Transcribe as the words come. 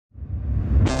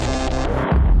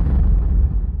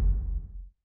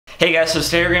Hey guys, so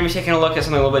today we're going to be taking a look at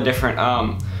something a little bit different.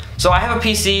 So I have a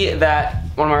PC that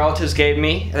one of my relatives gave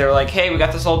me. They were like, hey, we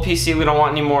got this old PC, we don't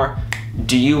want anymore.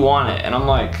 Do you want it? And I'm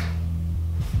like,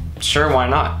 sure, why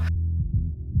not?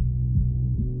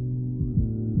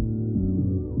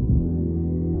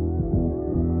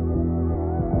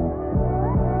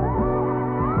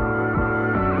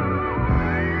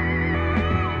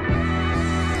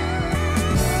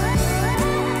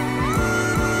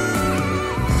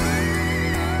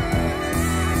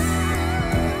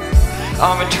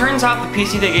 It turns out the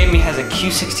PC they gave me has a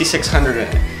Q6600 in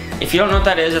it. If you don't know what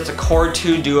that is, it's a Core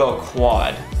 2 Duo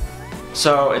Quad.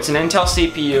 So it's an Intel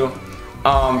CPU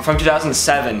from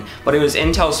 2007, but it was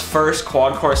Intel's first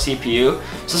quad-core CPU.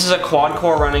 So this is a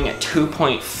quad-core running at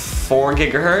 2.4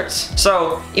 gigahertz.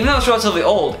 So even though it's relatively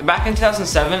old, back in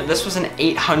 2007, this was an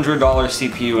 $800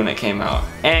 CPU when it came out.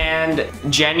 And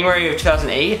January of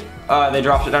 2008, they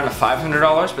dropped it down to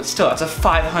 $500, but still, it's a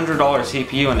 $500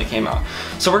 CPU when it came out.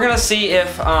 So we're gonna see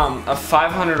if a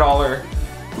 $500,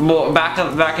 well, back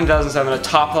in 2007, a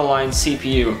top-of-the-line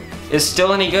CPU is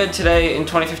still any good today in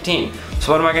 2015.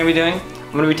 So what am I gonna be doing?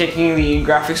 I'm gonna be taking the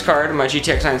graphics card, my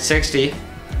GTX 960,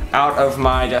 out of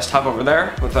my desktop over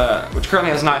there, with which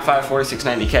currently has an i5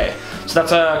 4690K. So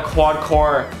that's a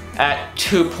quad-core at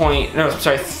 3.5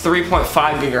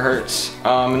 gigahertz,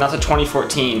 and that's a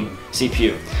 2014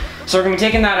 CPU. So we're going to be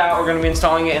taking that out, we're going to be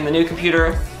installing it in the new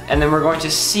computer, and then we're going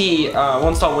to see, we'll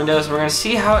install Windows, and we're going to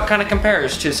see how it kind of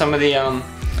compares to some of the,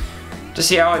 to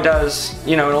see how it does,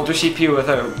 you know, an older CPU with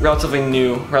a relatively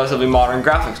new, relatively modern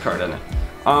graphics card in it.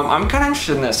 I'm kind of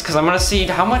interested in this, because I'm going to see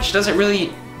how much does your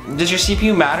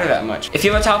CPU matter that much? If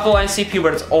you have a top-of-the-line CPU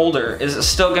but it's older, is it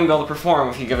still going to be able to perform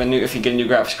if you get a new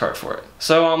graphics card for it?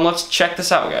 So let's check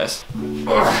this out, guys.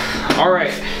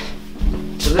 Alright,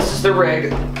 so this is the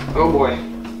rig. Oh boy.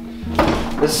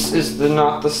 This is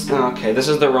okay, this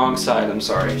is the wrong side, I'm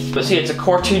sorry. But see, it's a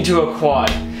Core 2 Duo Quad,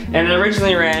 and it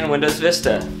originally ran Windows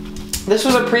Vista. This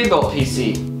was a pre-built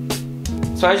PC.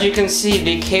 So as you can see,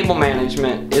 the cable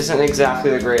management isn't exactly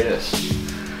the greatest.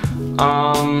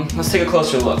 Let's take a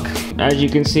closer look. As you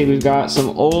can see, we've got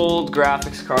some old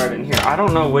graphics card in here. I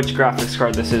don't know which graphics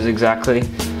card this is exactly.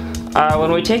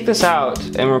 When we take this out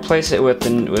and replace it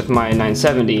with my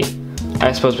 970,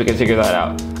 I suppose we can figure that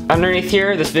out. Underneath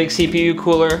here, this big CPU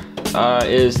cooler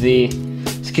is the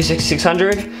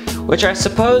Q6600, which I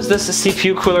suppose this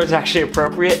CPU cooler is actually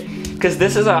appropriate because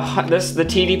this is the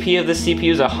TDP of the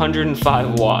CPU is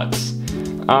 105 watts.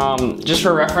 Just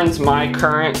for reference, my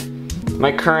current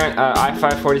i5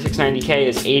 4690K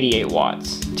is 88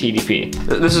 watts TDP.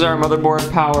 This is our motherboard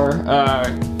power.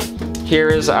 Here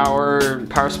is our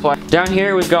power supply. Down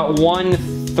here we've got one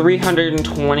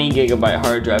 320 gigabyte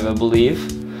hard drive, I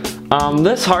believe.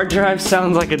 This hard drive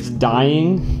sounds like it's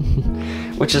dying,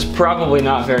 which is probably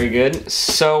not very good.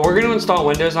 So we're gonna install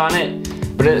Windows on it,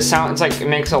 but it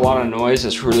makes a lot of noise.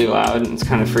 It's really loud and it's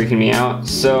kind of freaking me out.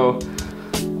 So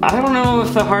I don't know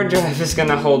if the hard drive is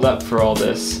gonna hold up for all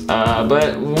this,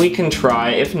 but we can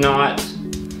try. If not,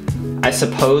 I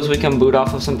suppose we can boot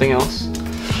off of something else.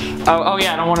 Oh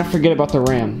yeah, I don't want to forget about the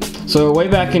RAM. So way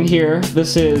back in here,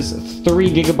 this is 3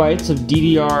 gigabytes of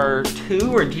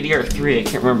DDR2 or DDR3, I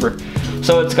can't remember.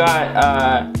 So it's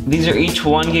got, these are each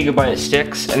 1 gigabyte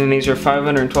sticks, and then these are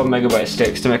 512 megabyte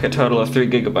sticks to make a total of 3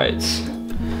 gigabytes.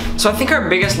 So I think our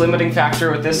biggest limiting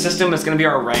factor with this system is going to be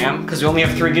our RAM, because we only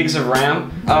have 3 gigs of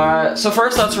RAM. So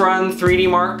first let's run 3D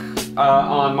Mark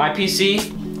on my PC.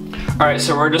 Alright,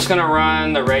 so we're just going to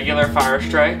run the regular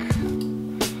Firestrike.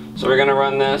 So we're going to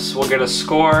run this, we'll get a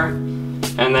score,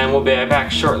 and then we'll be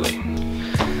back shortly.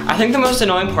 I think the most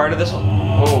annoying part of this whole...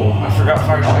 Oh, I forgot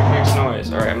Firestrike makes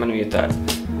noise. Alright, I'm going to mute that.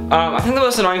 I think the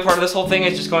most annoying part of this whole thing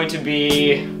is just going to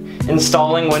be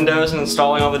installing Windows and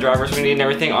installing all the drivers we need and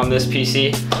everything on this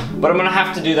PC. But I'm going to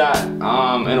have to do that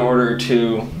in order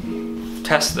to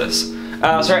test this. So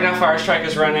right now Firestrike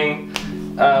is running.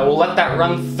 We'll let that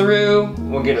run through.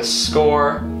 We'll get a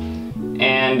score.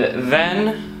 And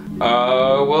then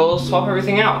we'll swap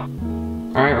everything out.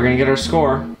 Alright, we're going to get our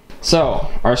score. So,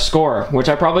 our score, which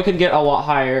I probably could get a lot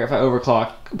higher if I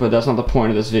overclock, but that's not the point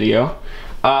of this video,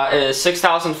 is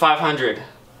 6,500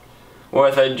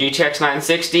 with a GTX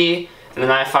 960 and an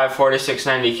i5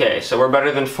 4690K. So we're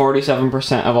better than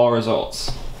 47% of all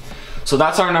results. So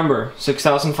that's our number,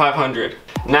 6,500.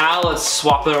 Now let's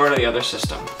swap it over to the other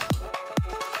system.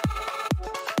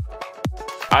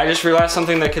 I just realized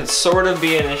something that could sort of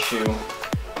be an issue.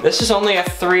 This is only a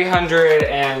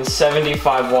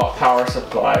 375 watt power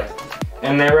supply.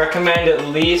 and they recommend at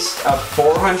least a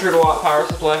 400 watt power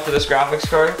supply for this graphics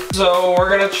card. So we're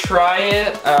gonna try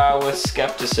it with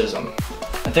skepticism.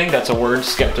 I think that's a word,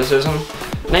 skepticism.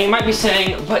 Now you might be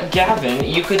saying, but Gavin,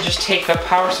 you could just take the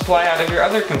power supply out of your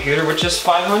other computer, which is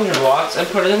 500 watts, and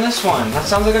put it in this one. That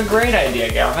sounds like a great idea,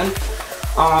 Gavin.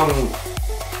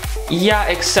 Yeah,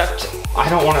 except I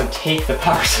don't want to take the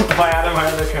power supply out of my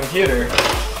other computer.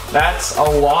 That's a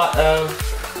lot of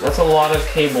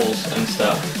cables and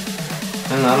stuff,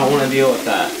 and I don't want to deal with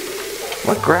that.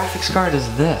 What graphics card is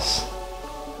this?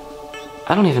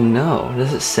 I don't even know.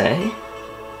 Does it say?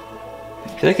 I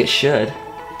feel like it should.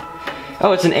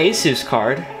 Oh, it's an Asus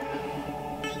card.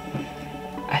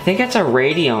 I think it's a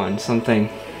Radeon something.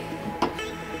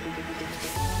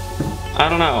 I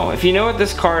don't know. If you know what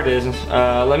this card is,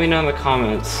 let me know in the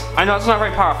comments. I know it's not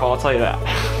very powerful, I'll tell you that.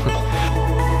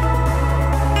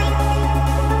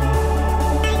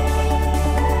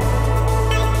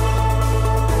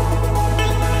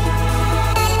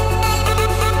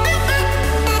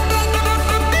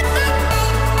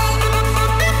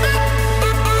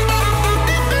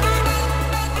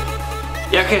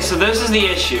 Yeah, okay, so this is the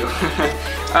issue.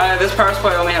 This power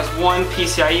supply only has one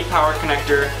PCIe power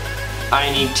connector.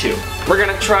 I need two. We're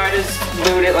gonna try to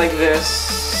boot it like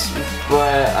this,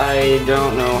 but I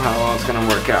don't know how well it's gonna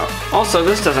work out. Also,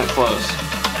 this doesn't close.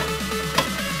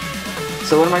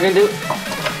 So what am I gonna do?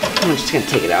 I'm just gonna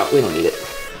take it out. We don't need it.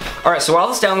 All right, so while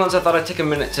this downloads, I thought I'd take a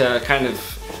minute to kind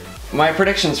of my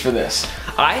predictions for this.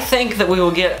 I think that we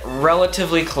will get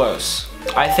relatively close.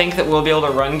 I think that we'll be able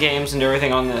to run games and do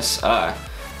everything on this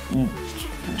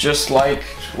just like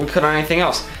we could on anything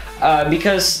else.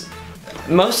 Because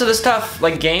most of the stuff,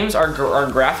 like games, are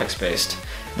graphics based.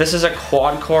 This is a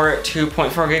quad core at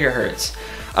 2.4 gigahertz.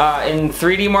 In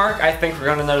 3D Mark, I think we're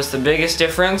going to notice the biggest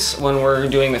difference when we're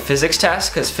doing the physics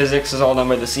test, because physics is all done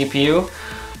by the CPU.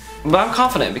 But I'm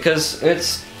confident because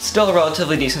it's still a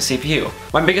relatively decent CPU.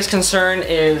 My biggest concern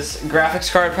is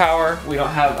graphics card power. We don't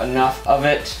have enough of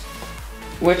it,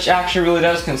 which actually really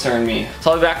does concern me.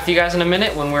 So I'll be back with you guys in a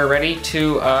minute when we're ready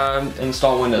to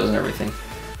install Windows and everything.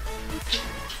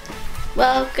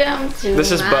 Welcome to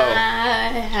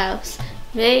my house,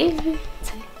 baby.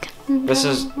 This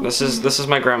is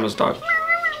my grandma's dog.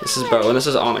 This is Bo, and this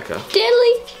is Annika.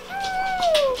 Diddly.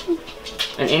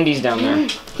 And Indy's down there.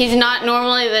 He's not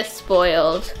normally this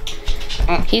spoiled.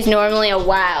 He's normally a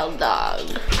wild dog.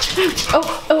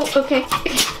 Oh, okay.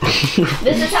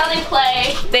 This is how they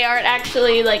play. They aren't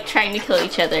actually like trying to kill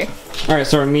each other. All right,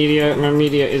 so my media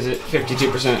is at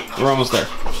 52%. We're almost there.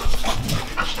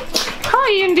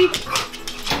 Hi, Indy.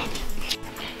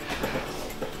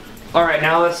 All right,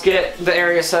 now let's get the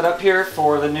area set up here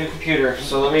for the new computer.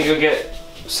 So let me go get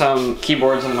some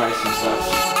keyboards and mice and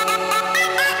stuff.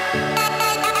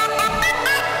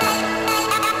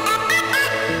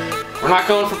 We're not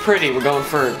going for pretty, we're going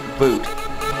for boot.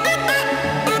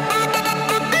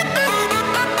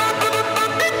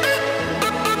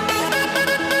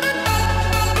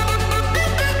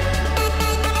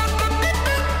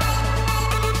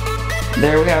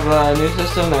 There we have a new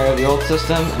system, there we have the old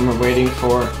system, and we're waiting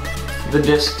for the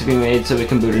disk to be made so we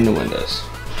can boot into Windows.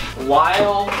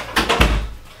 While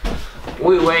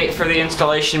we wait for the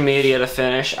installation media to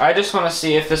finish, I just want to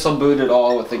see if this will boot at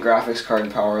all with the graphics card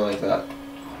power like that.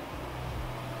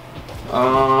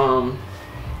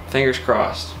 Fingers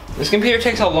crossed. This computer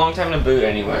takes a long time to boot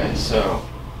anyway, so.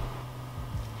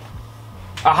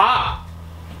 Aha!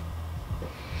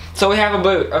 So we have a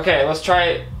boot. Okay, let's try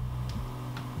it.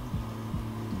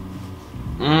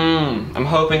 I'm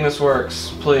hoping this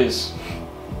works. Please.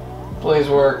 Please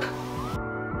work.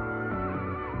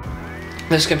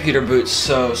 This computer boots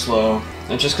so slow.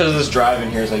 And just because of this drive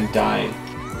in here is like dying.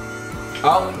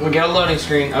 Oh, we get a loading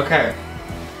screen. Okay.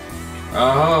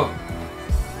 Oh.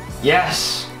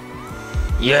 Yes.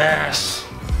 Yes.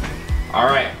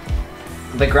 Alright.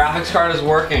 The graphics card is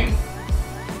working.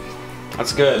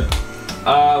 That's good.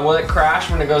 Will it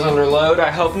crash when it goes under load? I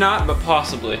hope not, but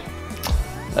possibly.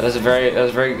 That is a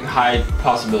very high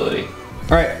possibility.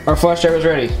 Alright, our flash drive is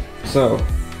ready. So,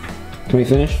 can we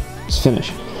finish? Let's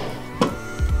finish.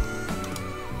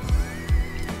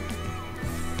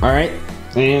 Alright,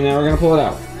 and now we're gonna pull it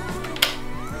out.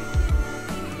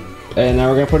 And now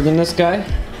we're gonna put it in this guy.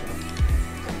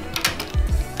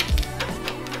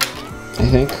 I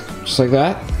think, just like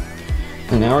that.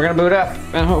 And now we're gonna boot up,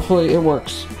 and hopefully it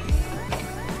works.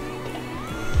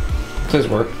 Please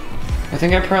work. I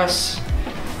think I press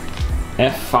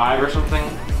F5 or something.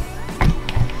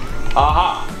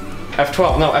 Aha!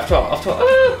 F12, no, F12,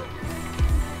 F12.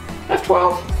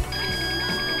 F12.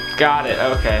 Got it,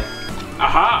 okay.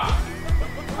 Aha!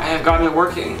 I have gotten it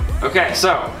working. Okay,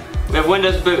 so we have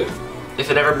Windows boot. If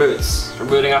it ever boots, we're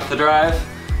booting off the drive.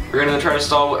 We're going to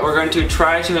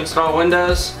try to install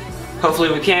Windows. Hopefully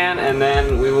we can, and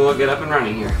then we will get up and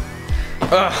running here.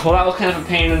 Well, that was kind of a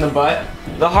pain in the butt.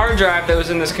 The hard drive that was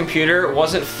in this computer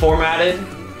wasn't formatted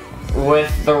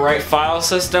with the right file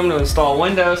system to install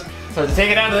Windows. So to take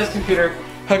it out of this computer,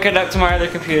 hook it up to my other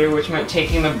computer, which meant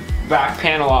taking the back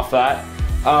panel off that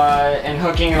and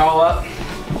hooking it all up.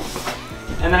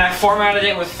 And then I formatted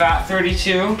it with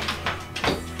FAT32.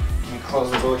 Let me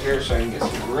close the door here so I can get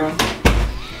some room.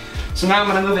 So now I'm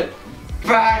gonna move it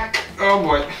back. Oh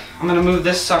boy. I'm gonna move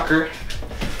this sucker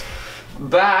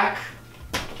back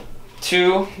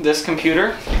to this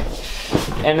computer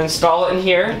and install it in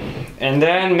here, and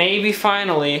then maybe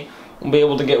finally we'll be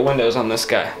able to get Windows on this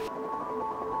guy.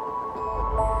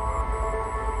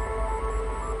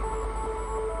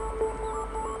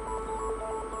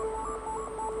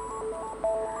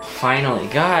 Finally,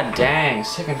 god dang,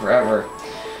 it's taking forever.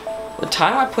 The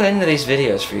time I put into these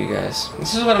videos for you guys.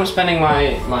 This is what I'm spending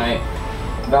my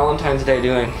Valentine's Day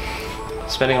doing.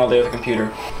 Spending all day with the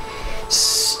computer.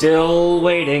 Still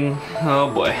waiting.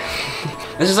 Oh boy.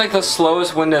 This is like the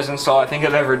slowest Windows install I think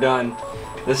I've ever done.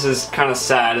 This is kind of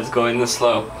sad it's going this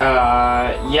slow.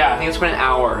 Yeah, I think it's been an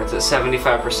hour. It's at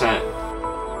 75%.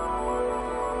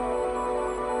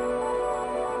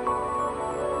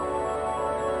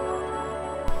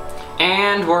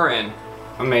 And we're in.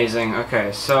 Amazing.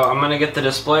 Okay, so I'm gonna get the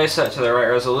display set to the right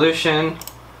resolution.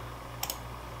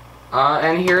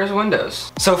 And here's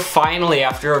Windows. So finally,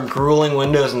 after a grueling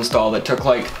Windows install that took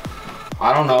like,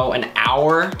 I don't know, an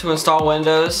hour to install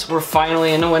Windows, we're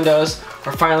finally into Windows.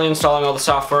 We're finally installing all the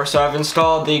software. So I've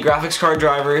installed the graphics card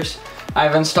drivers,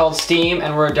 I've installed Steam,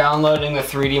 and we're downloading the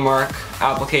 3D Mark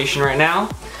application right now,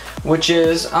 which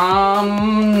is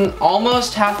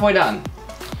almost halfway done.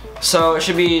 So it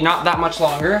should be not that much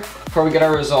longer before we get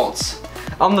our results.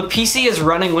 The PC is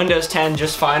running Windows 10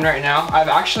 just fine right now.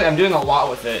 I'm doing a lot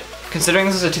with it. Considering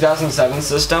this is a 2007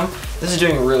 system, this is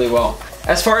doing really well.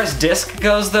 As far as disk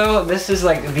goes though, this is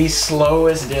like the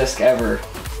slowest disk ever.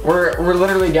 We're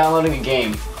literally downloading a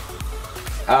game.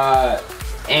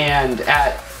 And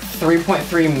at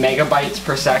 3.3 megabytes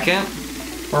per second,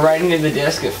 we're writing to the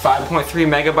disk at 5.3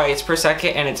 megabytes per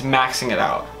second, and it's maxing it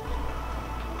out.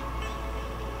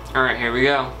 Alright, here we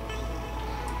go.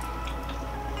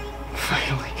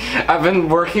 Finally. I've been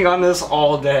working on this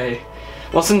all day.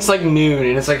 Well, since like noon,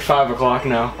 and it's like 5 o'clock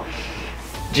now.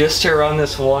 Just to run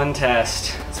this one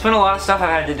test. It's been a lot of stuff I've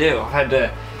had to do. I've had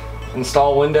to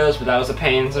install Windows, but that was a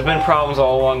pain. There's been problems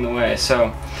all along the way,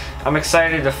 so I'm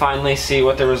excited to finally see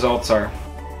what the results are.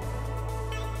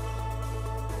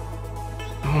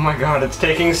 Oh my god, it's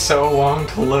taking so long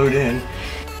to load in.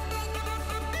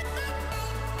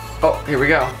 Oh, here we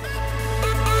go.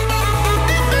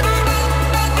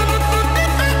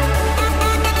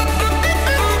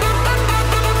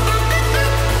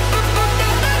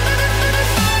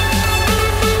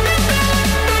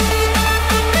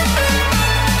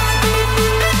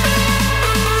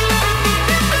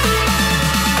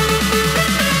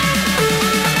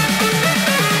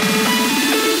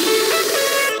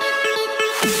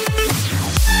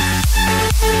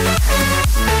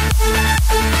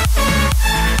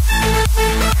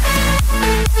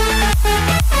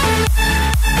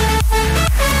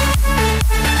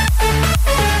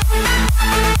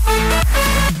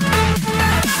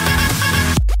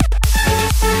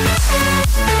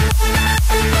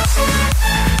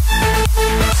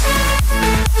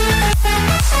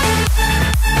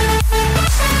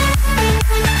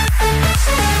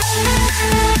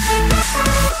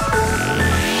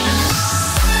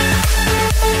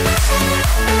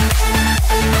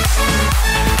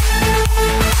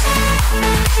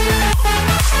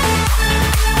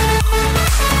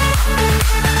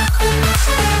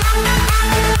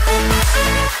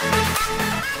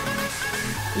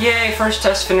 Yay, first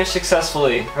test finished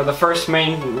successfully, or the first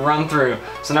main run through.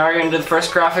 So now we're going to do the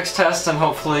first graphics test, and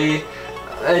hopefully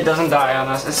it doesn't die on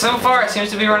us. And so far it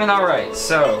seems to be running alright,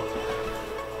 so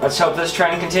let's hope this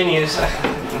trend continues.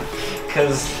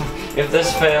 Because if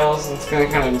this fails, it's going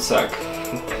to kind of suck.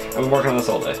 I've been working on this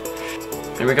all day.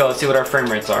 Here we go, let's see what our frame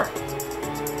rates are.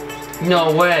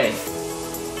 No way!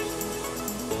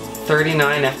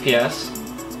 39 FPS.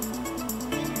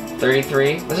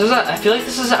 33. I feel like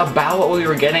this is about what we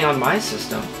were getting on my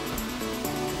system.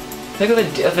 I think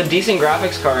with a decent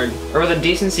graphics card, or with a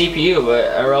decent CPU, but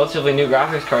a relatively new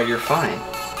graphics card, you're fine.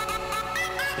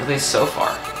 At least so far.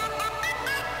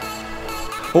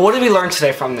 Well, what did we learn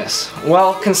today from this?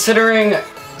 Well, considering...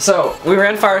 So, we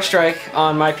ran Firestrike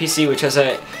on my PC, which has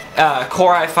a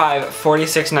Core i5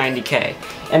 4690K.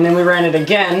 And then we ran it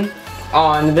again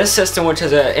on this system, which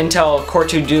is an Intel Core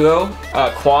 2 Duo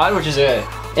quad, which is a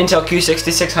Intel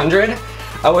Q6600,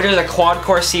 which is a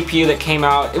quad-core CPU that came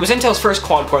out. It was Intel's first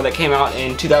quad-core that came out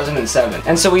in 2007.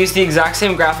 And so we used the exact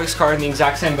same graphics card and the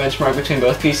exact same benchmark between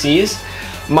both PCs.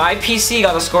 My PC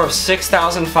got a score of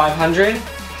 6,500,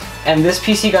 and this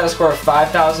PC got a score of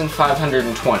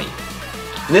 5,520.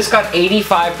 This got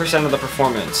 85% of the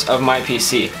performance of my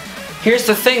PC. Here's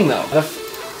the thing though, the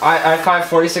i5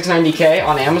 4690K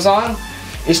on Amazon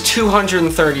is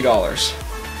 $230.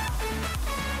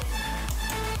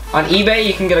 On eBay,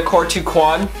 you can get a Core 2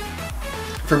 Quad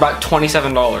for about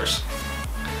 $27.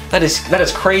 That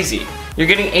is crazy. You're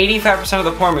getting 85% of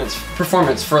the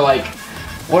performance for like,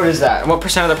 what is that? What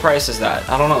percent of the price is that?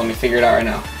 I don't know, let me figure it out right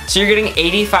now. So you're getting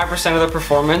 85% of the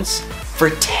performance for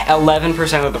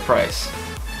 11% of the price.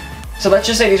 So let's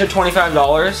just say these are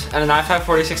 $25 and an i5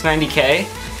 4690K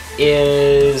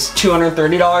is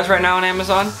 $230 right now on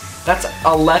Amazon. That's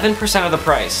 11% of the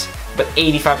price, but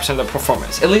 85% of the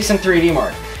performance, at least in 3D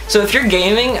Mark. So if you're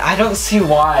gaming, I don't see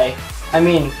why. I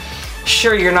mean,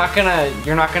 sure, you're not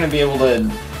gonna be able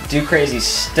to do crazy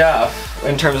stuff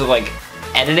in terms of like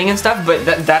editing and stuff, but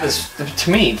that is,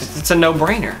 to me, it's a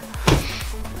no-brainer.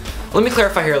 Let me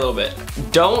clarify here a little bit.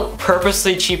 Don't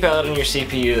purposely cheap out on your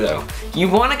CPU though. You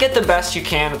want to get the best you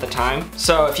can at the time.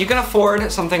 So if you can afford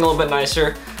something a little bit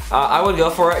nicer, I would go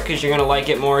for it because you're gonna like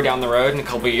it more down the road in a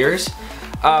couple years.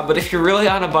 But if you're really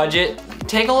on a budget,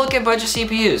 take a look at budget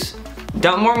CPUs.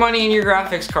 Dump more money in your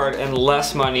graphics card and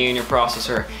less money in your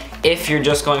processor if you're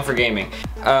just going for gaming.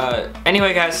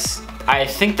 Anyway guys, I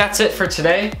think that's it for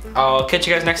today. I'll catch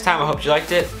you guys next time. I hope you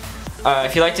liked it.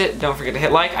 If you liked it, don't forget to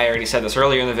hit like. I already said this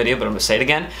earlier in the video, but I'm gonna say it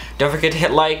again. Don't forget to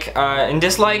hit like and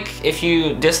dislike if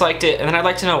you disliked it, and then I'd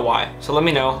like to know why. So let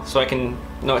me know so I can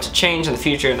know what to change in the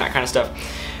future and that kind of stuff.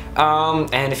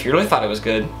 And if you really thought it was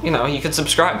good, you know, you could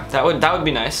subscribe. That would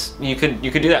be nice. You could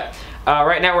do that.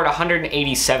 Right now we're at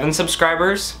 187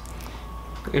 subscribers.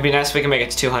 It'd be nice if we can make it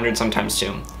to 200 sometime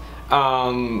soon.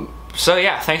 So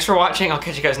yeah, thanks for watching. I'll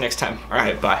catch you guys next time. All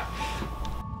right, bye.